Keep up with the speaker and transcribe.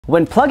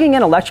When plugging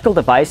in electrical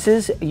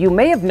devices, you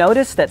may have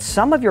noticed that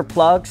some of your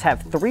plugs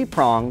have 3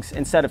 prongs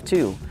instead of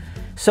 2.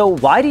 So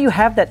why do you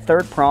have that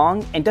third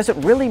prong, and does it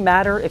really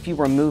matter if you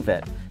remove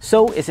it?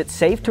 So is it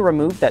safe to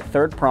remove that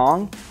third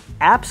prong?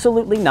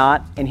 Absolutely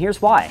not, and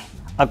here's why.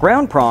 A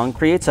ground prong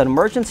creates an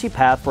emergency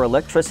path for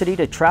electricity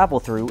to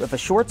travel through if a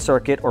short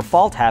circuit or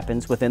fault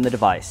happens within the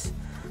device.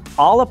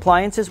 All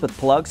appliances with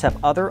plugs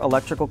have other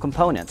electrical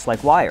components,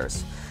 like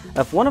wires.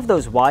 If one of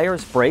those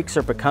wires breaks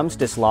or becomes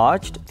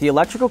dislodged, the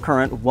electrical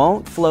current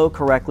won't flow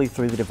correctly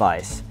through the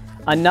device.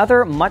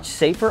 Another much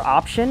safer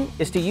option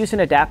is to use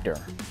an adapter.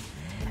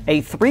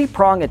 A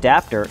 3-prong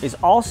adapter is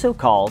also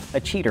called a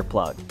cheater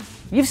plug.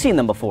 You've seen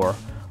them before.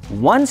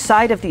 One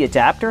side of the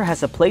adapter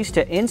has a place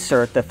to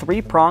insert the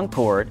 3-prong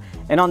cord,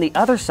 and on the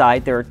other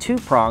side there are 2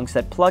 prongs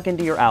that plug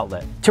into your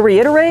outlet. To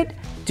reiterate,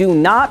 do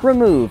not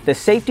remove the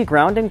safety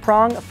grounding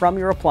prong from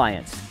your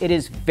appliance. It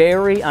is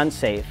very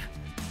unsafe.